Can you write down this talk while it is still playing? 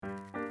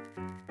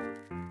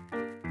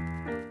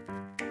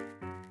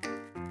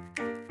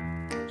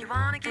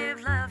wanna give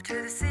love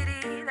to the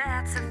city,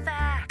 that's a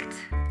fact.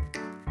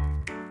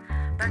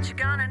 But you're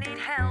gonna need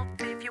help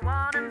if you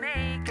wanna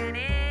make an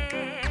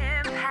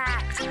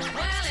impact.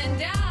 Well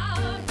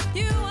endowed,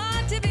 you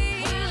want to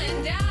be well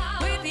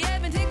endowed with the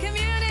Edmonton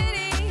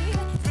community.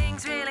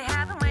 Things really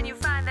happen when you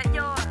find that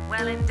you're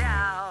well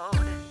endowed.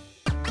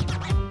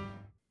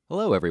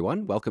 Hello,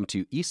 everyone. Welcome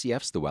to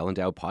ECF's The Well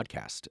Endowed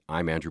podcast.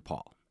 I'm Andrew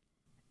Paul.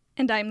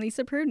 And I'm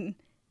Lisa Pruden.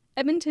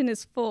 Edmonton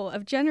is full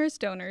of generous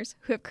donors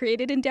who have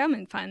created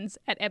endowment funds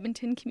at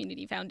Edmonton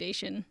Community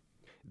Foundation.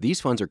 These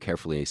funds are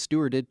carefully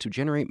stewarded to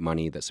generate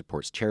money that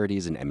supports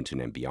charities in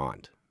Edmonton and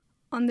beyond.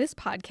 On this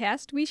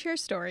podcast, we share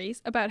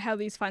stories about how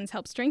these funds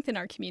help strengthen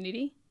our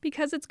community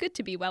because it's good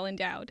to be well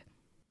endowed.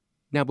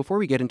 Now, before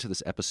we get into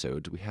this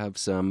episode, we have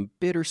some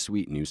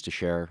bittersweet news to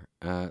share.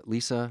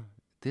 Lisa,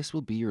 this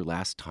will be your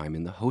last time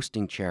in the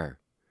hosting chair.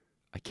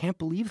 I can't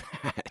believe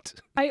that.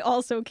 I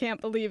also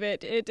can't believe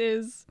it.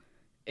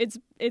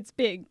 It's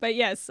big, but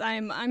yes,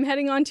 I'm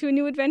heading on to a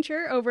new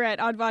adventure over at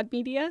Oddvod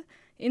Media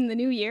in the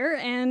new year,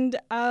 and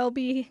I'll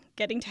be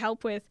getting to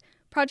help with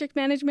project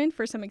management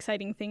for some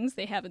exciting things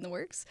they have in the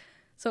works.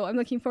 So I'm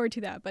looking forward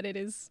to that, but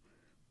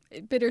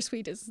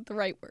bittersweet is the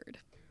right word.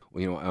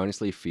 Well, I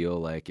honestly feel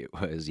like it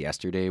was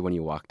yesterday when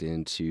you walked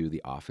into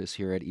the office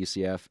here at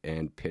ECF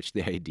and pitched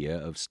the idea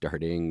of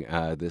starting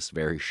this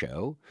very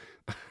show.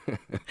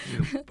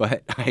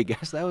 But I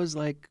guess that was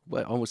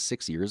almost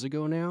 6 years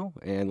ago now,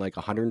 and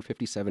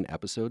 157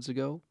 episodes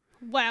ago.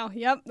 Wow,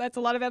 yep, that's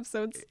a lot of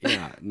episodes.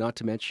 Yeah, not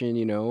to mention,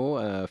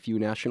 a few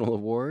national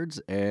awards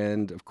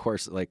and, of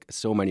course,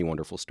 so many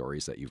wonderful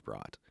stories that you've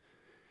brought.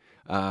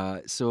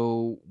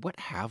 So what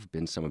have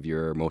been some of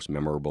your most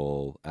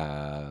memorable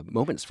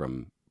moments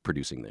from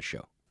producing this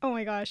show? Oh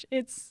my gosh,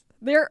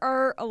 there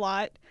are a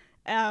lot.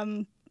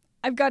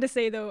 I've got to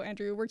say though,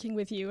 Andrew, working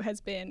with you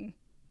has been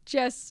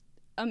just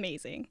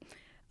amazing.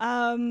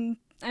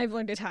 I've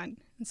learned a ton,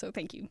 and so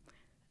thank you.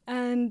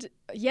 And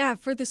yeah,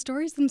 for the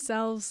stories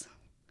themselves,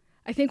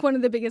 I think one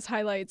of the biggest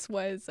highlights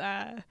was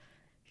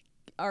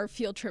our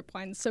field trip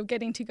ones. So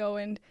getting to go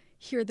and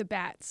hear the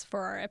bats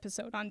for our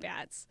episode on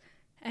bats,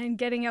 and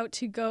getting out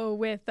to go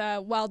with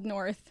Wild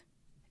North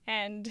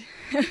and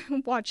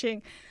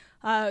watching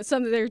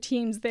some of their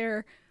teams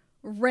there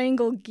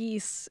wrangle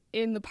geese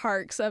in the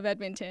parks of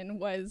Edmonton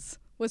was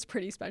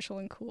pretty special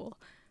and cool.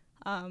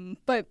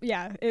 But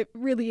yeah, it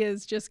really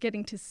is just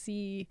getting to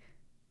see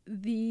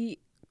the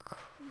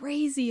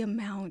crazy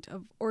amount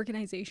of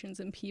organizations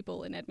and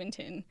people in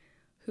Edmonton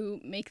who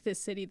make this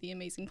city the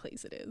amazing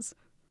place it is.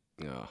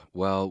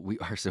 Well, we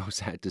are so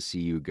sad to see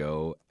you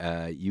go.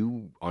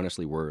 You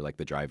honestly were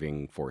the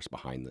driving force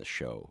behind this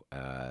show,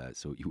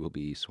 so you will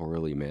be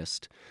sorely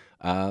missed.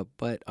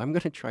 But I'm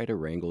going to try to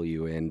wrangle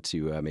you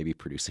into maybe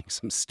producing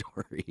some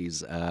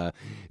stories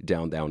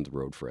down the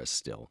road for us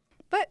still.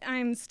 But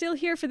I'm still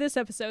here for this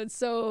episode,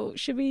 so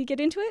should we get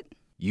into it?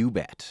 You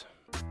bet.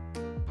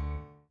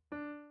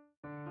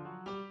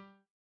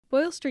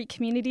 Boyle Street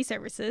Community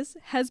Services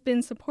has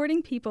been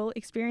supporting people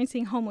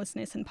experiencing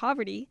homelessness and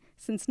poverty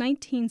since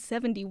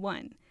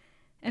 1971.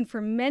 And for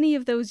many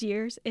of those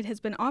years, it has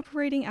been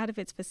operating out of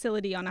its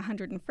facility on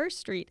 101st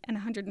Street and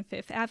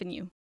 105th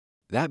Avenue.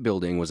 That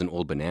building was an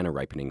old banana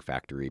ripening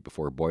factory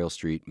before Boyle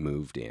Street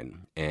moved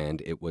in,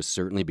 and it was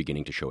certainly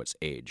beginning to show its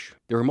age.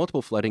 There were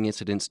multiple flooding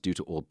incidents due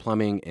to old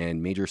plumbing,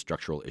 and major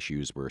structural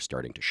issues were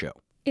starting to show.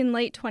 In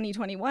late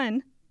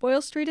 2021,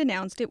 Boyle Street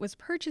announced it was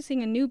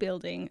purchasing a new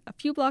building a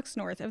few blocks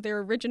north of their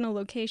original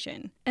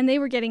location, and they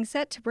were getting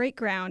set to break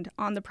ground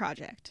on the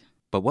project.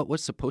 But what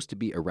was supposed to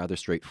be a rather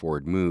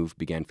straightforward move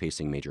began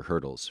facing major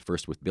hurdles,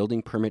 first with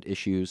building permit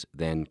issues,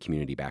 then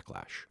community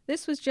backlash.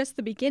 This was just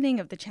the beginning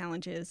of the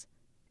challenges,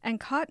 and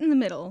caught in the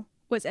middle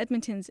was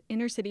Edmonton's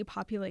inner-city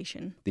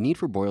population. The need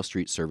for Boyle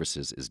Street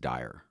services is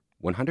dire.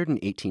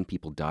 118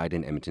 people died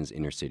in Edmonton's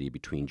inner city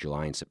between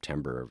July and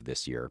September of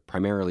this year,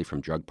 primarily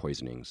from drug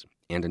poisonings,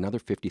 and another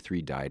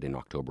 53 died in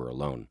October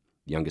alone,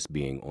 the youngest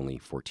being only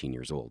 14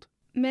 years old.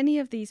 Many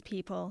of these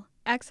people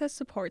access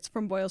supports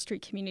from Boyle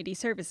Street Community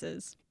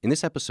Services. In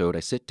this episode,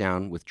 I sit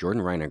down with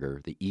Jordan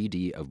Reiniger, the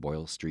ED of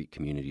Boyle Street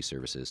Community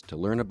Services, to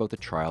learn about the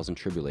trials and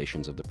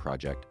tribulations of the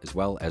project as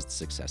well as the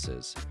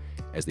successes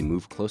as they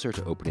move closer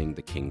to opening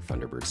the King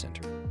Thunderbird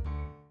Centre.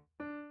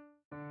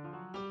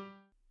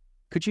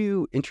 Could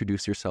you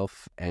introduce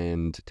yourself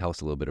and tell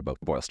us a little bit about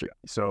Boyle Street?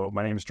 So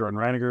my name is Jordan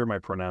Reiniger. My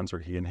pronouns are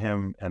he and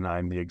him, and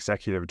I'm the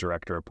executive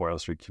director of Boyle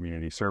Street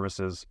Community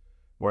Services.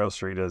 Boyle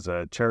Street is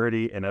a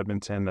charity in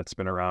Edmonton that's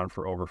been around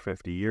for over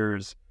 50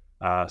 years,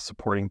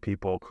 supporting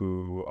people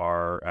who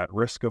are at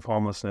risk of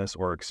homelessness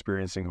or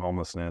experiencing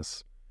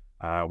homelessness.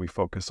 We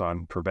focus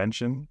on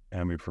prevention,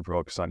 and we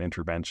focus on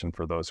intervention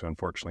for those who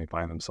unfortunately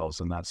find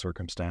themselves in that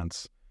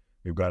circumstance.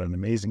 We've got an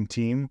amazing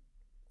team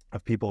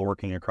of people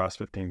working across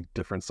 15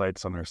 different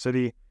sites on our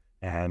city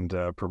and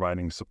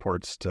providing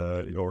supports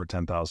to over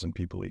 10,000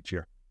 people each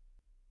year.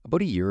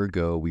 About a year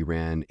ago, we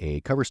ran a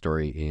cover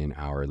story in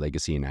our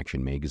Legacy in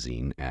Action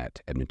magazine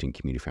at Edmonton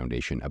Community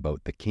Foundation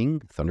about the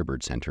King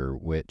Thunderbird Centre,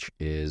 which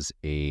is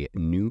a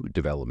new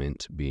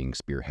development being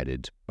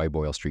spearheaded by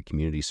Boyle Street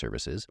Community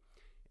Services.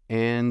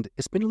 And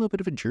it's been a little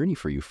bit of a journey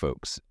for you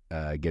folks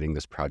getting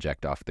this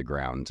project off the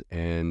ground.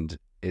 And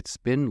it's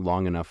been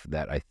long enough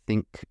that I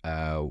think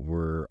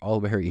we're all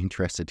very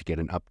interested to get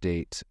an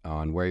update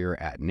on where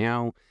you're at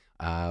now.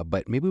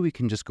 But maybe we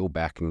can just go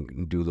back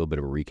and do a little bit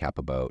of a recap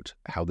about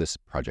how this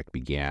project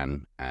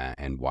began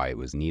and why it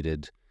was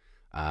needed.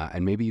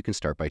 And maybe you can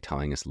start by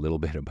telling us a little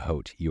bit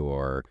about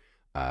your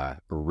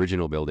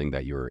original building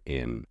that you're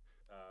in.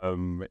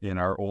 In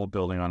our old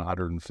building on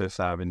 105th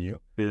Avenue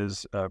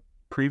is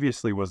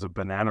previously was a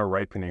banana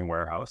ripening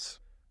warehouse.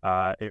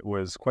 It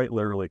was quite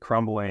literally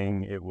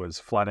crumbling. It was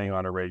flooding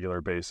on a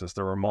regular basis.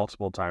 There were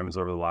multiple times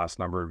over the last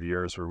number of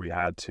years where we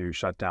had to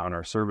shut down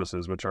our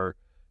services, which are,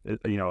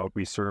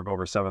 we serve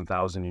over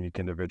 7,000 unique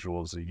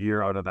individuals a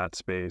year out of that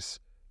space,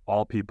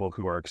 all people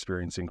who are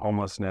experiencing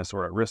homelessness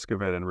or at risk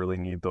of it and really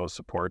need those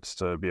supports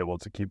to be able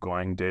to keep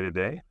going day to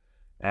day.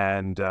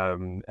 And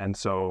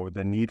so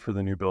the need for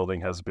the new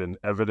building has been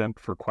evident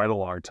for quite a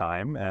long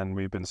time, and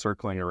we've been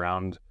circling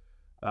around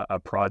a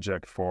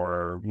project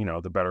for,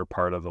 the better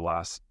part of the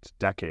last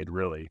decade,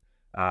 really,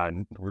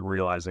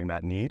 realizing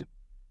that need.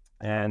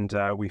 And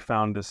we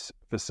found this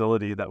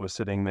facility that was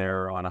sitting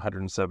there on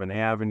 107A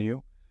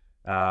Avenue.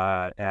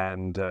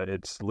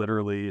 It's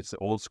the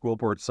old school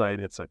board site.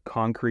 It's a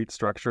concrete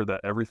structure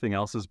that everything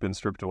else has been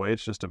stripped away.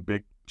 It's just a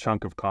big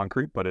chunk of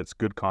concrete, but it's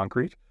good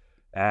concrete.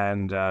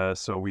 And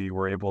so we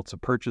were able to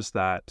purchase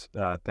that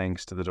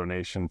thanks to the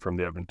donation from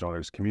the Edmonton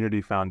Oilers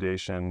Community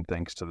Foundation,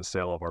 thanks to the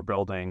sale of our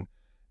building.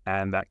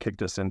 And that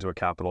kicked us into a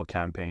capital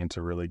campaign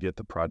to really get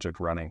the project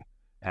running.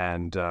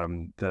 And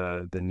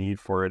the need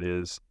for it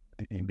is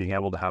being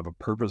able to have a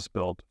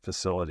purpose-built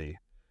facility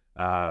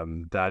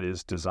that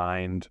is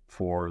designed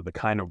for the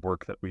kind of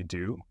work that we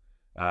do.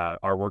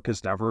 Our work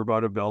is never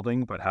about a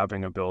building, but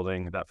having a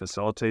building that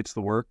facilitates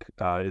the work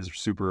is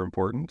super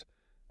important.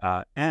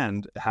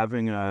 And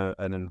having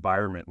an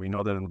environment, we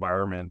know that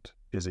environment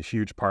is a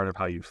huge part of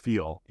how you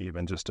feel,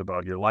 even just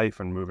about your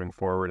life and moving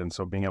forward. And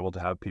so being able to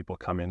have people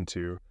come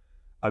into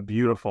a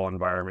beautiful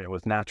environment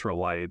with natural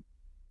light,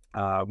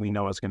 we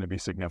know is going to be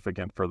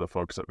significant for the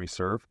folks that we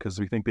serve, because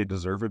we think they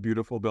deserve a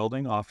beautiful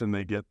building. Often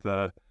they get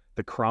the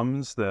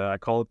crumbs, I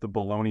call it the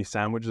bologna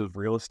sandwiches of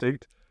real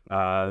estate.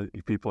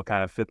 People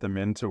kind of fit them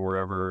into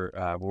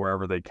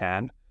wherever they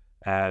can.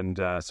 And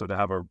so to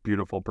have a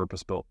beautiful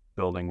purpose-built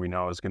building, we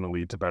know is going to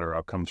lead to better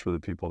outcomes for the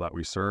people that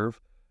we serve,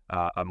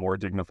 a more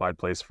dignified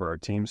place for our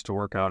teams to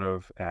work out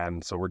of.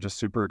 And so we're just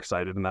super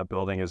excited. And that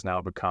building has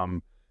now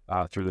become,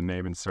 through the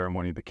name and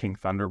ceremony, the King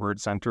Thunderbird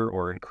Centre,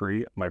 or in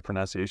Cree, my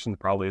pronunciation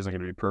probably isn't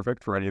going to be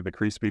perfect for any of the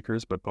Cree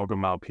speakers, but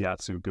okimaw,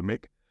 peyesew,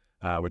 kamik,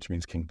 which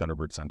means King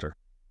Thunderbird Centre.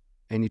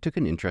 And you took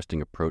an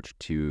interesting approach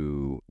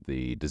to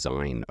the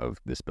design of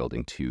this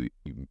building you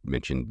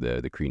mentioned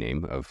the Cree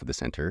name of the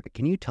center.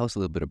 Can you tell us a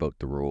little bit about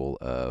the role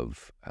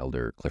of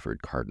Elder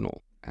Clifford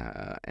Cardinal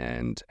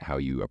and how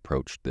you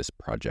approached this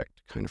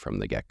project kind of from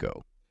the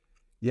get-go?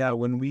 Yeah,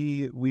 when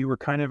we were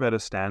kind of at a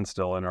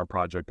standstill in our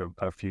project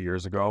a few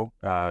years ago,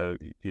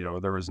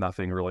 there was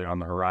nothing really on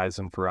the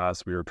horizon for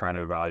us. We were trying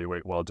to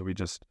evaluate, well, do we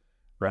just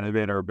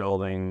renovate our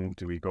building?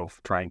 Do we go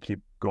try and keep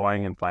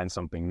going and find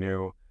something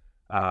new?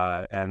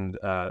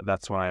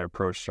 That's when I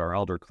approached our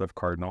elder, Cliff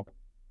Cardinal,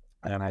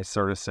 and I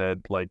sort of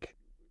said,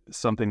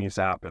 something needs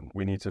to happen.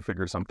 We need to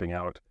figure something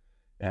out.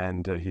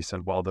 And he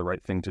said, well, the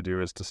right thing to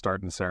do is to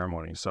start in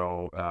ceremony.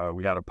 So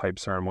we had a pipe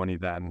ceremony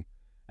then.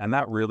 And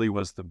that really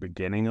was the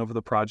beginning of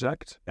the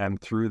project.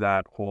 And through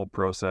that whole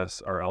process,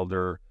 our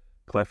elder,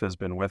 Cliff, has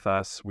been with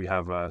us. We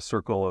have a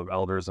circle of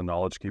elders and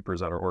knowledge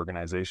keepers at our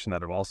organization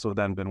that have also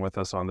then been with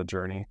us on the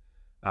journey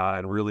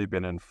and really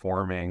been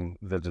informing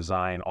the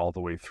design all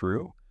the way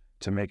through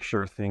to make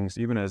sure things,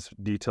 even as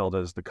detailed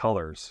as the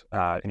colors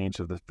in each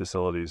of the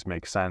facilities,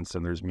 make sense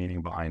and there's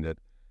meaning behind it.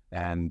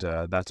 And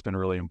that's been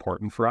really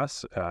important for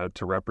us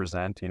to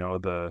represent,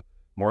 the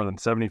more than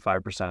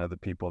 75% of the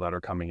people that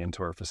are coming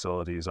into our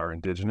facilities are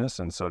Indigenous.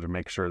 And so to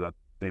make sure that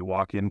they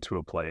walk into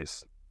a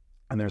place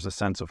and there's a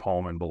sense of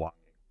home and belonging.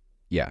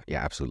 Yeah,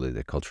 absolutely.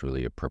 They're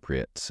culturally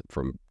appropriate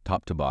from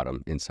top to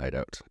bottom, inside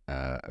out.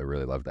 I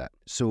really love that.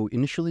 So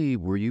initially,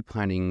 were you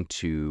planning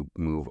to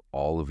move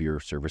all of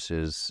your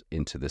services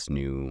into this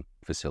new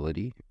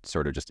facility?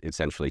 Sort of just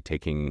essentially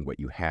taking what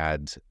you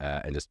had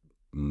and just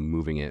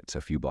moving it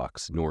a few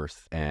blocks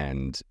north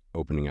and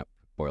opening up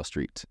Boyle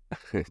Street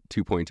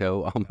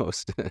 2.0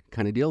 almost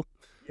kind of deal?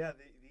 Yeah,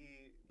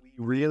 we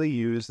really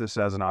use this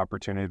as an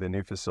opportunity, the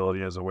new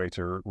facility, as a way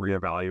to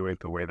reevaluate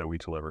the way that we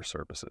deliver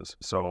services.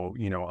 So,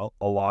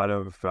 a lot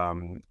of,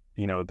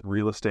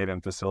 real estate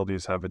and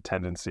facilities have a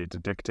tendency to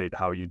dictate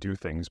how you do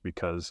things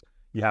because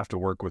you have to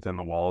work within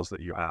the walls that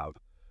you have.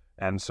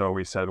 And so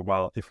we said,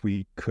 well, if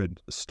we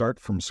could start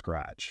from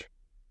scratch,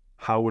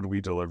 how would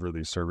we deliver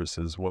these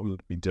services? What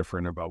would be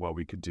different about what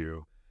we could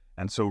do?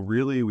 And so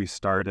really we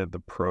started the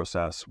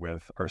process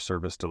with our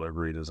service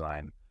delivery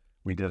design.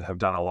 We have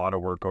done a lot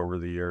of work over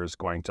the years,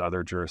 going to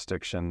other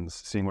jurisdictions,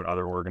 seeing what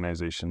other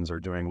organizations are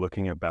doing,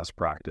 looking at best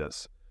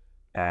practice.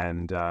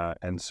 And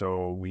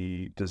so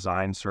we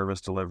designed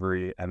service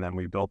delivery, and then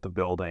we built the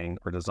building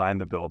or designed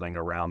the building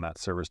around that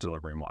service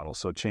delivery model.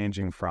 So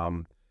changing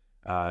from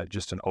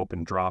just an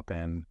open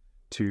drop-in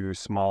to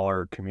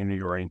smaller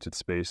community-oriented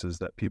spaces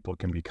that people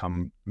can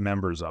become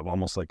members of,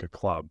 almost like a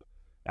club.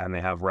 And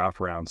they have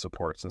wraparound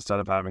supports. Instead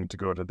of having to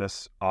go to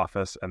this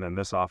office and then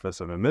this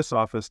office and then this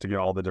office to get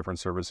all the different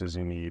services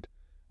you need,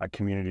 a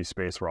community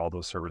space where all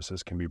those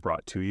services can be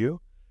brought to you.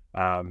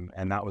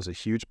 And that was a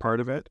huge part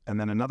of it.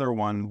 And then another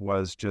one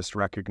was just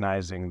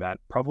recognizing that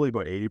probably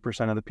about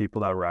 80% of the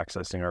people that were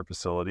accessing our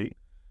facility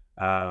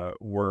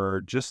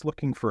were just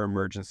looking for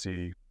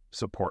emergency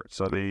support.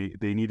 So they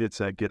needed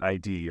to get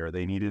ID, or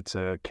they needed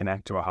to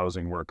connect to a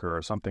housing worker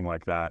or something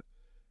like that.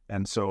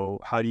 And so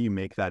how do you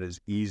make that as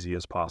easy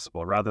as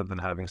possible? Rather than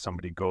having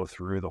somebody go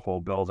through the whole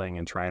building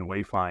and try and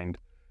wayfind,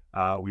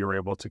 we were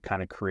able to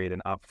kind of create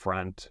an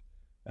upfront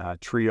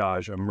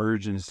triage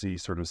emergency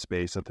sort of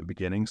space at the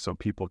beginning, so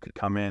people could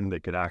come in, they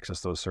could access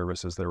those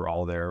services. They were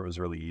all there. It was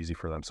really easy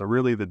for them. So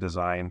really the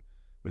design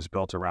was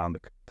built around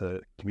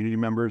the community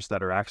members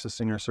that are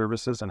accessing our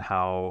services and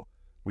how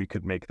we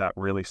could make that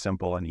really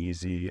simple and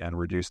easy and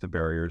reduce the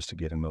barriers to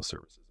getting those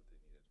services.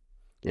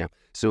 Yeah.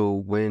 So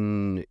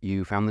when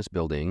you found this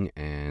building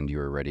and you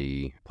were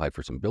already applied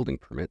for some building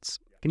permits,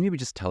 can you maybe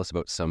just tell us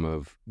about some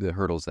of the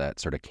hurdles that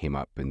sort of came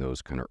up in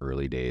those kind of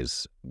early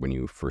days when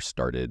you first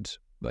started,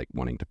 like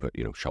wanting to put,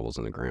 shovels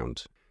in the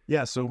ground?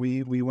 Yeah, so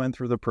we went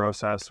through the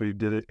process. We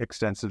did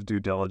extensive due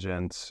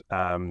diligence.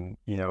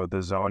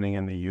 The zoning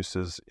and the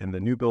uses in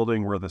the new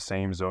building were the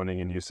same zoning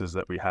and uses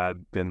that we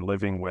had been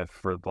living with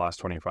for the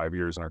last 25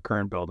 years in our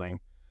current building.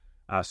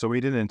 So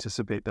we didn't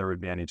anticipate there would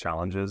be any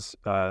challenges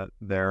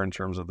there in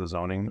terms of the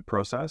zoning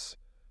process.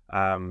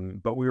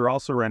 But we were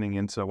also running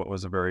into what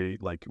was we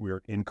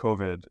were in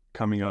COVID,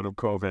 coming out of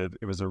COVID.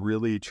 It was a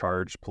really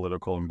charged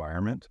political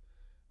environment.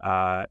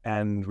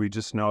 And we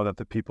just know that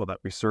the people that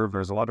we serve,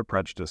 there's a lot of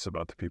prejudice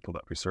about the people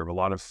that we serve, a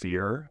lot of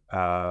fear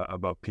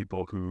about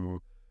people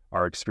who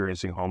are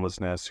experiencing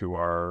homelessness, who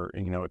are,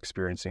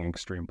 experiencing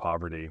extreme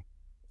poverty.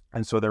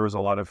 And so there was a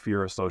lot of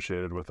fear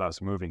associated with us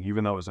moving,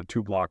 even though it was a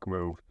 2-block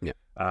move. Yeah.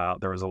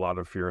 There was a lot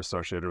of fear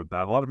associated with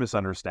that, a lot of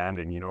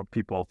misunderstanding.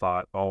 People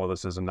thought, oh,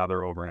 this is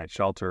another overnight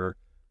shelter.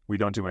 We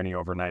don't do any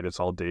overnight. It's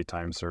all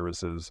daytime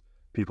services.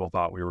 People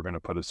thought we were going to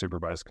put a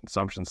supervised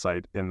consumption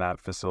site in that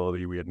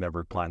facility. We had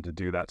never planned to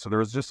do that. So there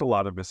was just a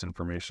lot of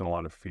misinformation, a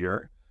lot of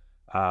fear.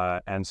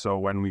 And so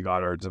when we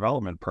got our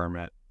development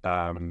permit,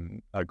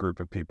 a group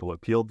of people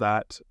appealed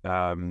that.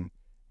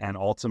 And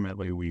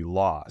ultimately, we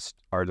lost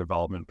our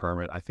development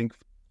permit, I think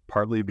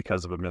partly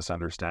because of a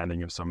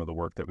misunderstanding of some of the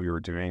work that we were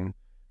doing.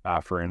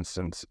 For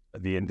instance,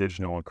 the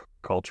Indigenous,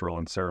 cultural,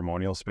 and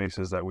ceremonial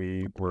spaces that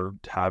we were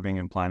having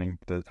and planning,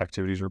 the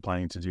activities we're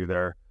planning to do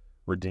there,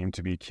 were deemed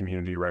to be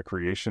community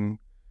recreation.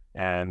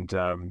 And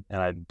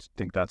I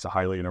think that's a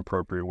highly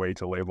inappropriate way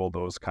to label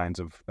those kinds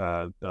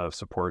of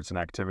supports and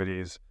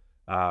activities.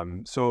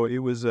 So it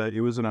was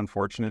an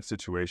unfortunate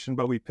situation,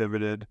 but we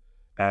pivoted.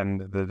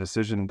 And the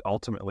decision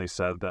ultimately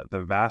said that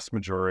the vast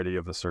majority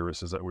of the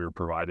services that we were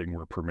providing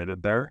were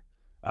permitted there.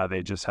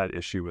 They just had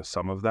issue with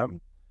some of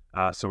them.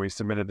 So we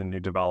submitted a new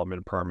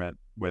development permit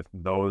with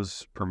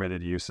those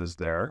permitted uses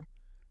there.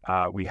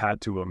 We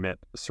had to omit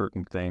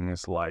certain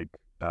things like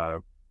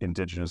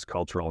Indigenous,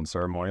 cultural, and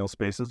ceremonial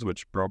spaces,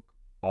 which broke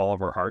all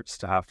of our hearts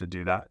to have to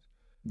do that.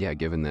 Yeah,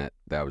 given that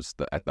was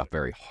at the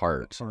very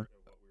heart.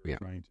 Yeah.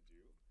 Trying to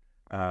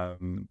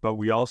do. But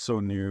we also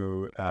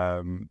knew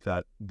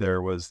that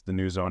there was the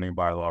new zoning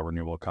bylaw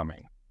renewal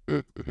coming,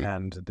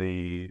 and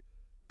the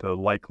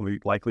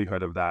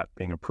likelihood of that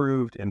being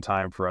approved in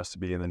time for us to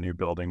be in the new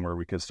building where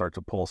we could start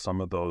to pull some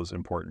of those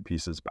important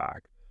pieces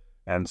back.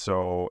 And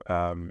so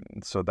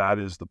that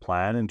is the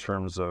plan in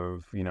terms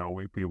of, we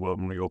will,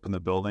 when we open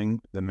the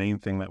building, the main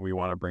thing that we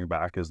want to bring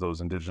back is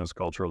those Indigenous,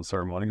 cultural, and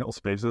ceremonial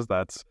spaces.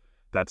 That's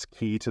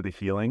key to the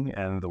healing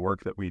and the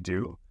work that we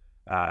do.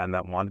 And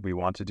that we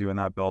want to do in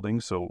that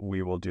building. So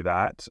we will do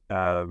that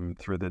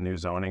through the new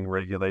zoning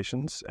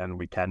regulations, and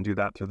we can do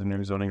that through the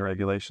new zoning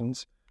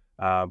regulations.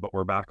 But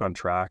we're back on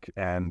track,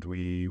 and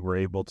we were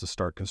able to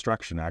start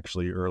construction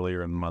actually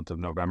earlier in the month of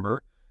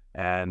November.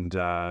 And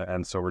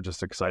so we're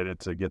just excited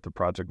to get the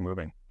project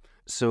moving.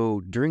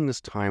 So during this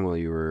time while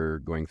you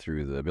were going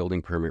through the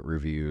building permit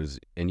reviews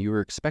and you were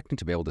expecting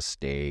to be able to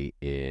stay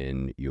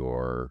in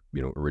your,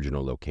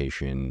 original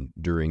location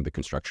during the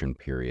construction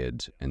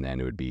period, and then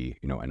it would be,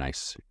 a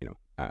nice,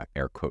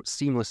 air quote,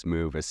 seamless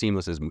move, as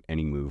seamless as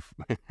any move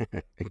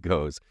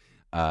goes,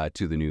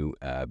 to the new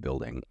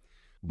building.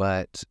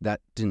 But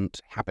that didn't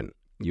happen.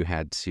 You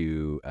had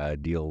to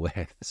deal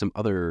with some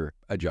other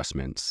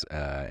adjustments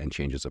and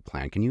changes of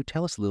plan. Can you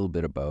tell us a little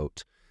bit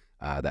about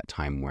that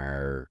time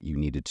where you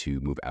needed to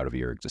move out of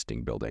your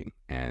existing building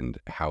and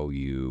how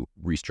you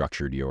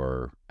restructured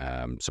your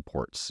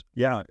supports?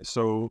 Yeah,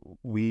 so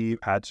we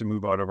had to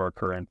move out of our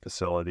current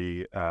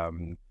facility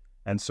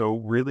And so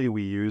really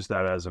we use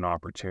that as an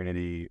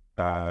opportunity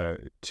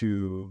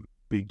to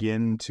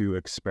begin to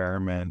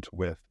experiment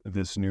with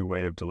this new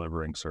way of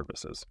delivering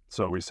services.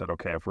 So we said,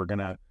 okay, if we're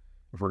gonna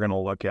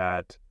look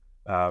at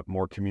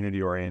more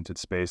community-oriented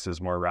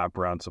spaces, more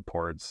wraparound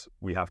supports,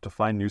 we have to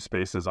find new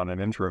spaces on an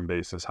interim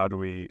basis. How do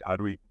we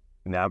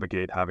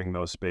navigate having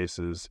those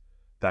spaces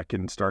that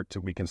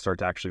we can start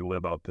to actually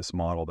live out this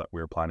model that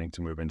we're planning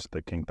to move into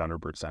the King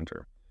Thunderbird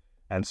Centre?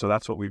 And so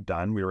that's what we've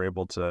done. We were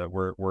able to,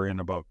 we're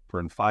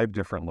in 5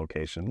 different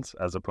locations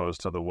as opposed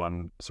to the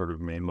one sort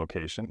of main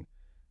location.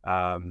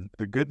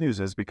 The good news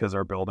is, because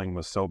our building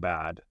was so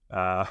bad,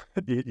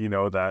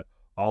 that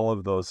all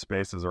of those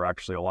spaces are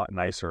actually a lot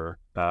nicer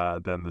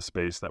than the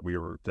space that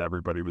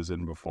everybody was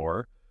in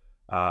before.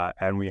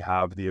 And we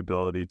have the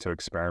ability to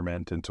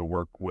experiment and to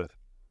work with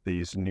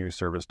these new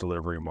service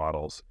delivery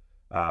models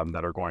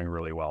that are going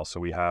really well. So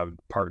we have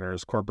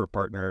partners, corporate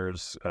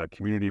partners,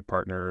 community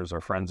partners. Our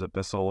friends at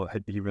Bissell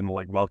had even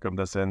welcomed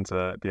us in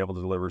to be able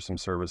to deliver some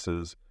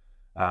services.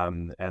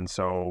 And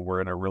so we're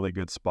in a really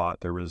good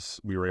spot.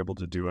 We were able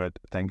to do it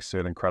thanks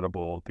to the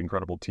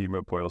incredible team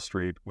at Boyle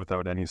Street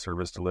without any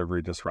service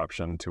delivery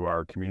disruption to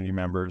our community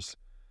members.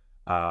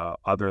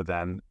 Other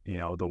than,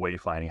 the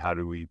wayfinding, how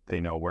do they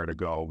know where to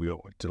go? We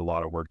did a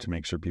lot of work to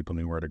make sure people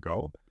knew where to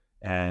go.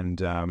 And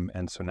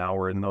so now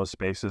we're in those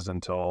spaces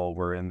until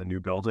we're in the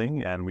new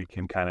building, and we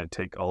can kind of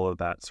take all of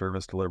that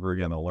service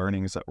delivery and the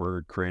learnings that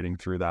we're creating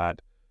through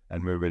that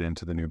and move it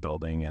into the new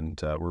building. And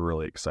we're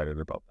really excited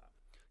about that.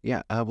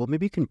 Yeah, well,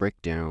 maybe you can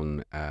break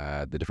down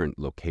the different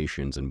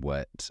locations and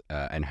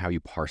and how you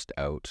parsed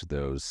out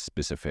those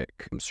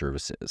specific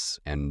services,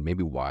 and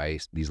maybe why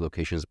these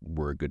locations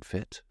were a good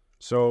fit.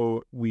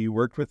 So we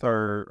worked with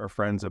our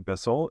friends at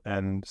Bissell,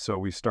 and so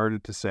we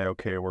started to say,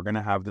 okay, we're going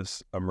to have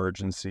this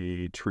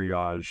emergency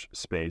triage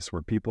space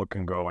where people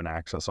can go and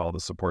access all the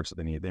supports that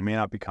they need. They may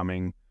not be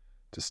coming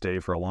to stay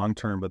for a long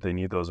term, but they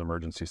need those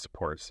emergency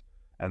supports.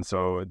 And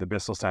so the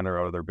Bissell Centre,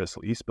 out of their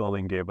Bissell East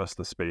building, gave us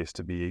the space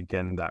to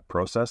begin that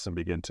process and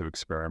begin to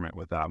experiment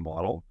with that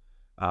model.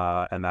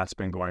 And that's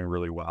been going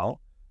really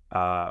well.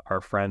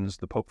 Our friends,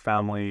 the Pope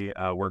family,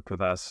 worked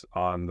with us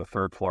on the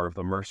 3rd floor of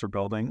the Mercer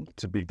building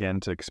to begin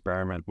to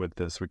experiment with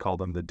this. We call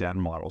them the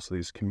den model. So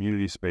these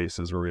community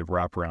spaces where we have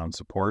wraparound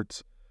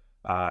supports.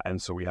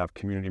 And so we have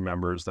community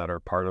members that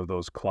are part of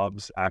those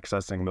clubs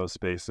accessing those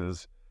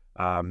spaces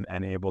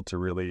and able to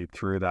really,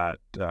 through that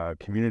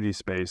community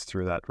space,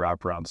 through that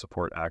wraparound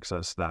support,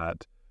 access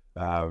that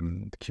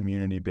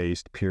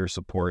community-based peer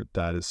support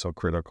that is so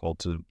critical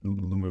to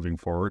moving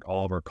forward.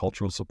 All of our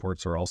cultural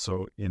supports are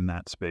also in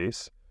that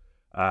space.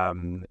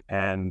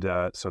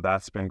 So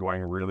that's been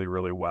going really,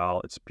 really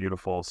well. It's a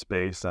beautiful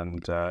space,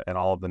 and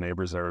all of the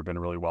neighbors there have been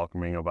really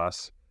welcoming of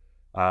us.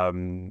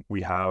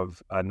 We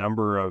have a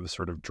number of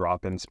sort of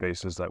drop-in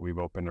spaces that we've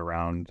opened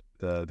around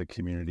the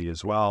community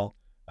as well,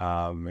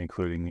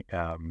 including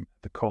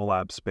the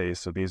collab space.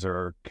 So these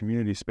are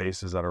community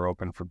spaces that are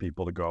open for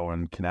people to go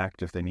and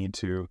connect if they need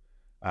to.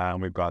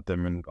 We've got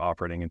them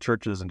operating in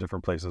churches and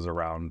different places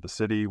around the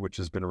city, which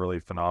has been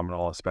really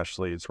phenomenal.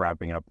 Especially, it's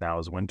wrapping up now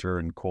as winter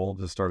and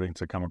cold is starting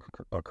to come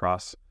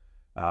across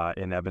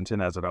in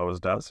Edmonton, as it always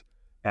does.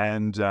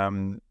 And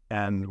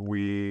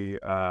we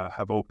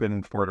have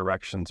opened Four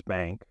Directions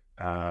Bank,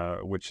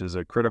 which is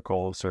a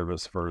critical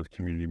service for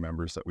community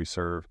members that we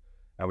serve.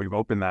 And we've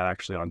opened that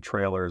actually on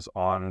trailers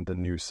on the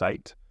new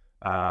site.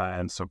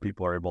 And so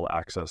people are able to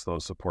access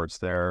those supports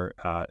there.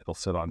 It'll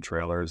sit on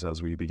trailers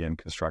as we begin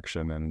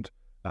construction. And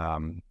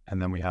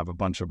then we have a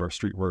bunch of our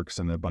street works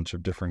and a bunch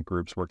of different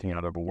groups working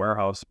out of a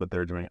warehouse, but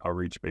they're doing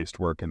outreach-based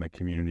work in the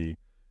community.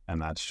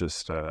 And that's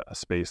just a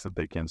space that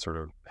they can sort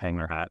of hang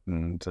their hat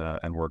and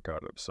work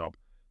out of. So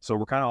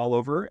we're kind of all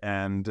over,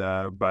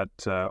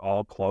 but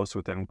all close,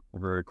 within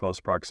very close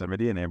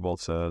proximity, and able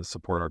to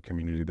support our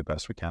community the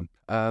best we can.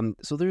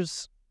 So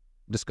there's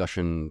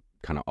discussion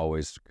kind of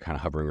always kind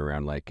of hovering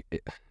around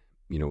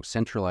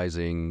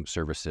centralizing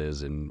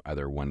services in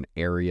either one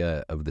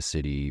area of the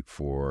city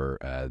for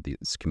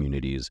these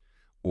communities,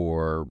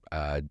 or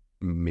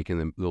making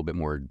them a little bit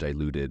more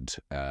diluted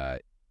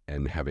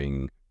and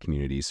having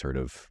communities sort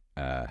of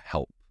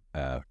help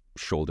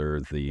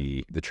shoulder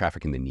the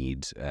traffic and the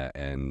needs.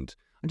 And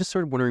I'm just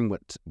sort of wondering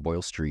what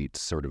Boyle Street's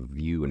sort of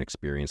view and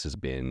experience has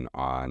been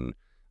on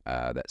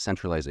that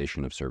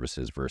centralization of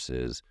services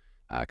versus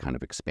kind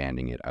of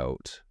expanding it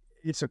out.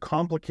 It's a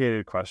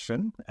complicated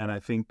question, and I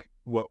think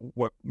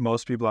what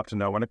most people have to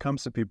know when it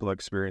comes to people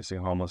experiencing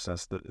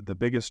homelessness, the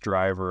biggest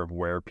driver of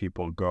where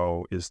people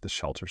go is the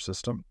shelter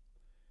system.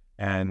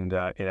 And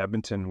in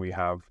Edmonton, we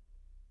have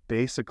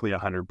basically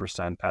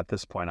 100%, at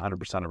this point,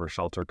 100% of our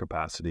shelter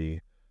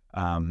capacity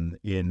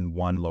in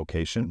one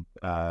location,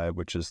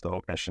 which is the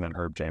Hope Mission and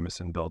Herb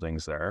Jameson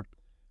buildings there.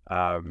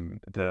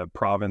 The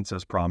province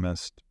has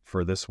promised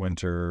for this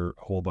winter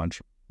a whole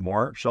bunch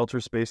more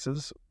shelter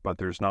spaces, but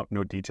there's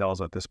no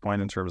details at this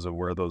point in terms of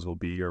where those will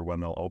be or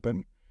when they'll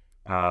open.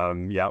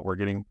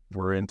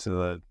 We're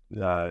into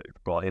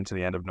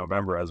the end of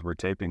November as we're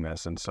taping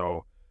this, and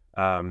so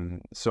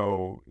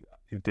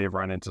they've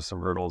run into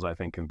some hurdles, I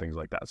think, and things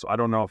like that. So I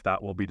don't know if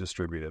that will be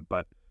distributed,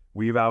 but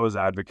we've always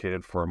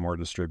advocated for a more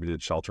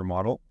distributed shelter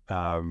model.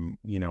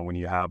 When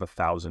you have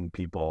 1,000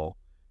 people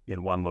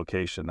in one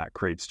location, that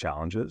creates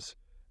challenges.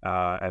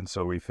 And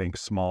so we think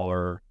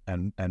smaller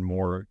and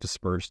more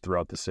dispersed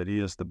throughout the city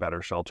is the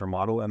better shelter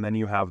model. And then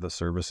you have the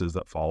services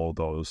that follow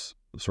those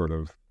sort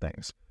of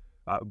things.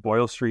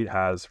 Boyle Street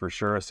has for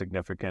sure a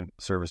significant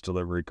service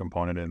delivery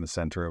component in the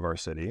center of our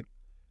city.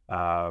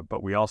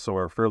 But we also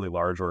are a fairly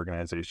large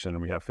organization,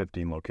 and we have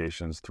 15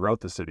 locations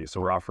throughout the city.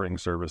 So we're offering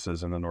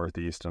services in the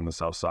Northeast and the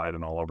South Side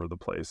and all over the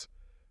place.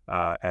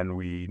 And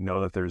we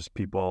know that there's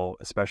people,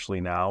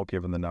 especially now,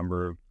 given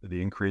the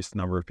increased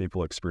number of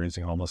people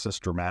experiencing homelessness,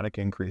 dramatic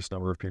increased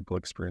number of people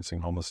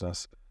experiencing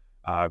homelessness,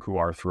 who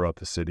are throughout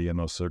the city, and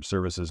those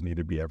services need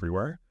to be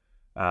everywhere.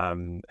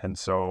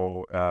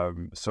 So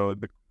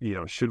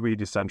should we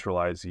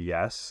decentralize?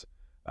 Yes.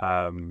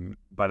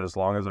 But as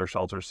long as our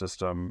shelter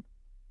system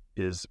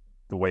is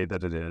the way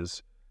that it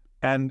is,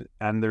 and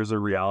there's a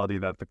reality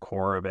that the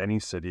core of any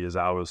city is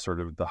always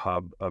sort of the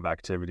hub of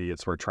activity.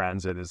 It's where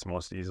transit is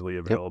most easily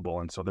available.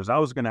 Yep. And so there's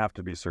always going to have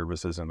to be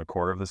services in the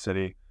core of the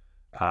city.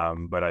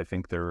 But I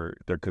think there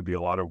could be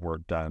a lot of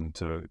work done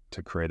to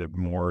create a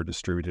more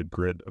distributed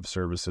grid of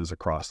services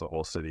across the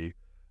whole city.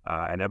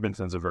 And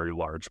Edmonton's a very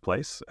large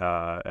place,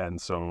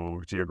 and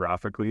so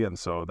geographically, and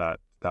so that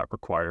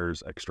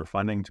requires extra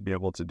funding to be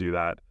able to do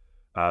that.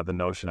 The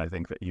notion, I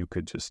think, that you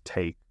could just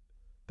take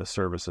the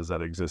services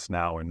that exist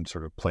now and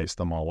sort of place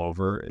them all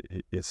over,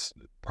 it's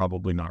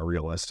probably not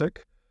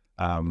realistic.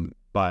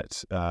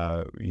 But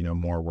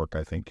more work,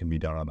 I think, can be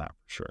done on that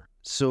for sure.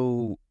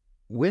 So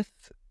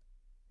with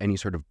any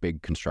sort of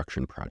big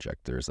construction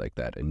project, there's like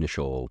that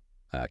initial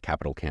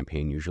capital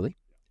campaign usually.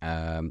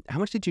 How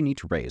much did you need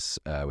to raise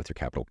with your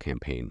capital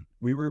campaign?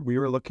 We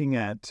were looking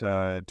at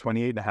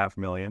 $28.5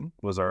 million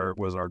was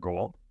our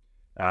goal.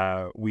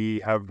 We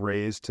have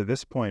raised to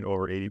this point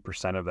over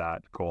 80% of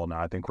that goal.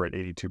 Now I think we're at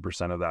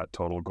 82% of that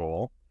total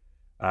goal.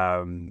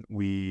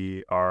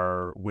 We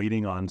are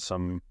waiting on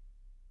some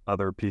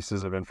other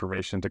pieces of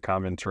information to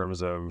come in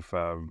terms of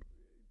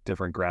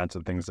different grants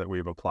and things that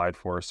we've applied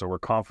for. So we're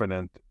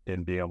confident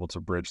in being able to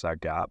bridge that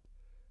gap.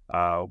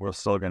 We're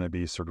still going to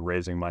be sort of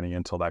raising money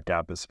until that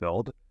gap is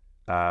filled.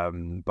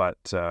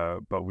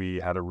 But we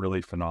had a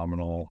really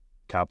phenomenal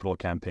capital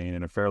campaign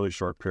in a fairly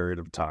short period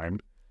of time.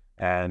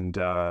 And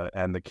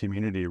the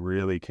community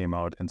really came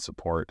out in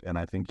support. And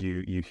I think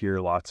you hear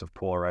lots of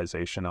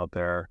polarization out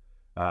there.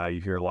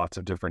 You hear lots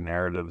of different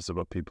narratives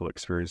about people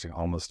experiencing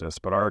homelessness.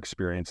 But our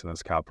experience in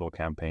this capital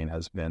campaign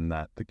has been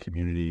that the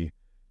community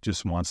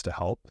just wants to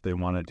help. They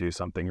want to do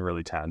something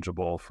really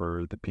tangible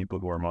for the people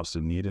who are most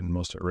in need and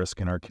most at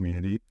risk in our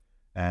community.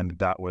 And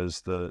that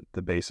was the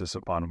basis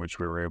upon which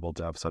we were able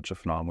to have such a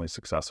phenomenally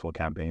successful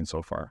campaign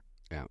so far.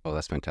 Yeah, well,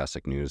 that's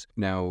fantastic news.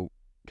 Now,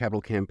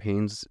 capital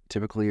campaigns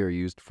typically are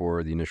used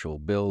for the initial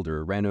build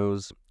or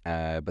renos,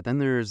 but then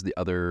there's the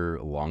other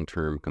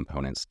long-term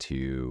components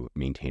to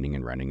maintaining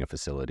and running a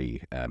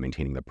facility,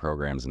 maintaining the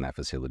programs in that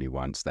facility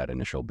once that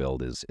initial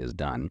build is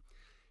done.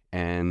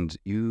 And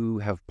you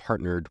have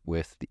partnered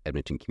with the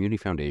Edmonton Community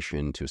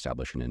Foundation to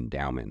establish an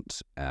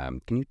endowment.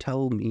 Can you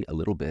tell me a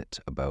little bit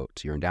about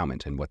your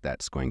endowment and what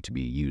that's going to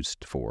be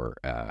used for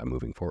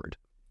moving forward?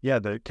 Yeah,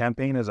 the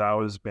campaign has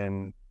always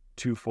been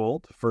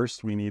twofold.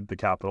 First, we need the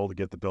capital to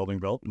get the building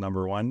built,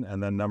 number one.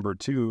 And then number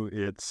two,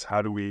 it's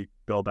how do we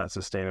build that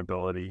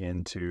sustainability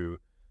into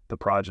the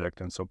project?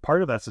 And so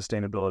part of that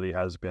sustainability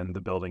has been the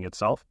building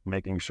itself,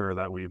 making sure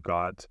that we've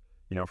got,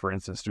 for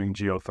instance, doing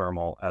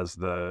geothermal as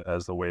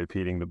the way of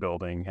heating the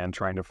building and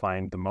trying to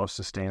find the most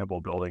sustainable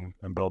building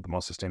and build the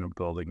most sustainable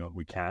building that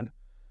we can.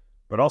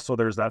 But also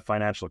there's that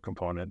financial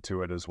component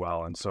to it as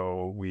well. And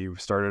so we've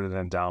started an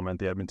endowment.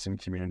 The Edmonton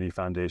Community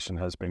Foundation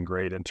has been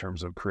great in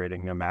terms of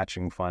creating a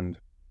matching fund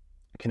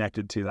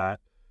connected to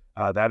that.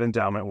 That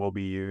endowment will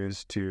be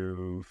used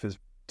to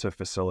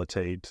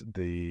facilitate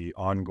the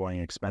ongoing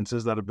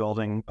expenses that a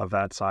building of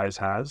that size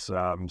has.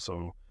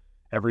 So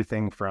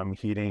everything from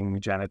heating,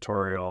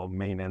 janitorial,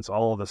 maintenance,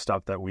 all of the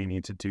stuff that we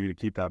need to do to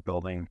keep that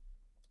building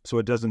so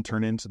it doesn't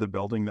turn into the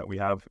building that we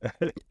have.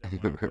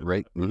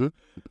 Right.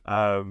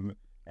 Mm-hmm.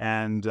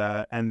 And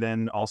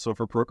then also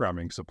for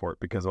programming support,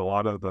 because a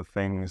lot of the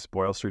things,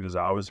 Boyle Street has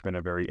always been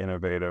a very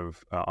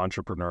innovative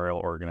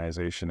entrepreneurial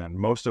organization, and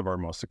most of our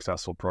most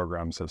successful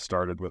programs have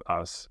started with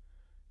us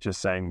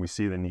just saying we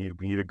see the need,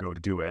 we need to go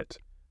do it,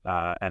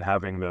 and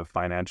having the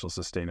financial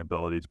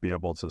sustainability to be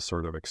able to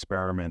sort of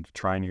experiment,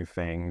 try new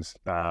things,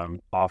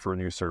 offer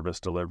new service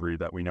delivery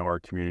that we know our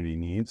community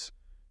needs,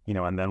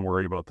 and then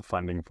worry about the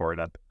funding for it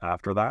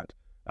after that.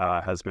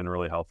 Has been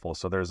really helpful.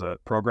 So there's a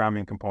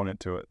programming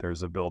component to it.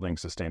 There's a building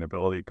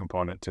sustainability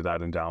component to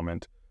that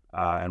endowment.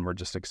 And we're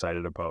just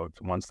excited about,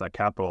 once that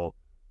capital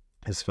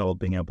is filled,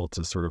 being able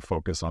to sort of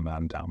focus on that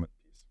endowment.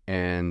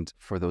 And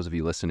for those of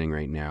you listening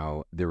right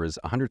now, there was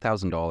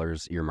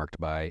 $100,000 earmarked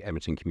by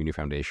Edmonton Community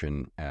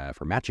Foundation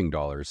for matching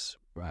dollars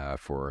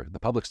for the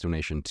public's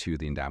donation to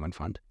the endowment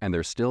fund. And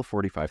there's still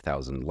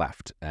 $45,000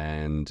 left.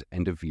 And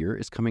end of year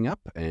is coming up.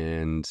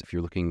 And if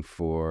you're looking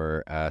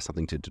for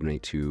something to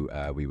donate to,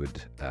 we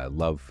would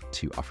love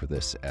to offer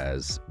this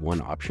as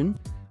one option.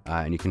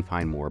 And you can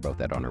find more about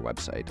that on our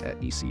website at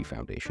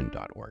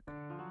ecfoundation.org.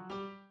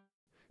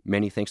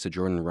 Many thanks to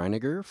Jordan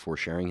Reiniger for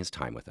sharing his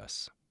time with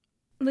us.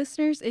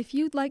 Listeners, if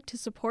you'd like to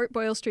support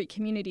Boyle Street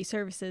Community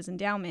Services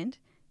Endowment,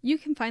 you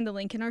can find the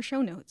link in our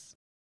show notes.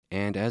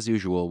 And as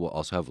usual, we'll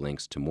also have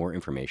links to more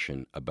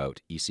information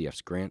about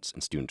ECF's grants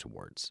and student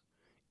awards.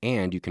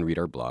 And you can read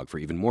our blog for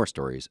even more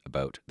stories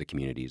about the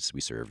communities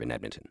we serve in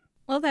Edmonton.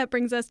 Well, that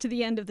brings us to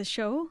the end of the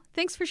show.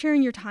 Thanks for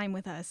sharing your time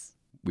with us.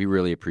 We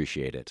really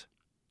appreciate it.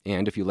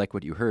 And if you like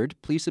what you heard,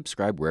 please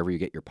subscribe wherever you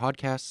get your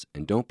podcasts,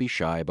 and don't be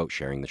shy about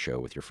sharing the show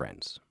with your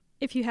friends.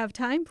 If you have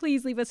time,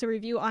 please leave us a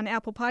review on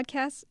Apple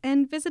Podcasts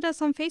and visit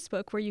us on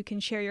Facebook where you can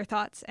share your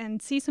thoughts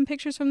and see some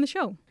pictures from the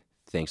show.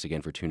 Thanks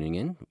again for tuning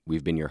in.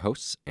 We've been your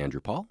hosts,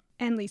 Andrew Paul.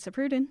 And Lisa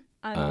Pruden.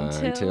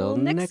 Until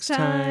next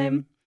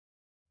time.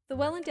 The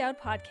Well Endowed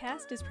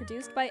podcast is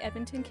produced by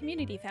Edmonton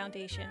Community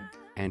Foundation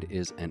and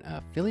is an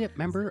affiliate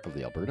member of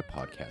the Alberta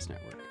Podcast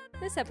Network.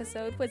 This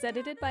episode was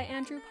edited by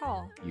Andrew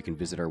Paul. You can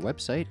visit our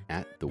website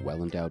at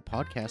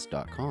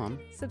thewellendowedpodcast.com.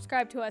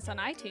 Subscribe to us on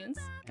iTunes.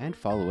 And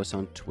follow us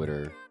on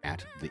Twitter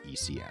at the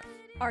ECF.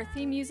 Our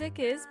theme music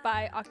is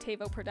by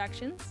Octavo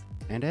Productions.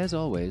 And as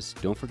always,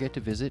 don't forget to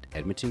visit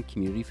Edmonton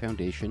Community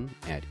Foundation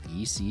at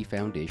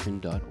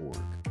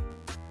ecfoundation.org.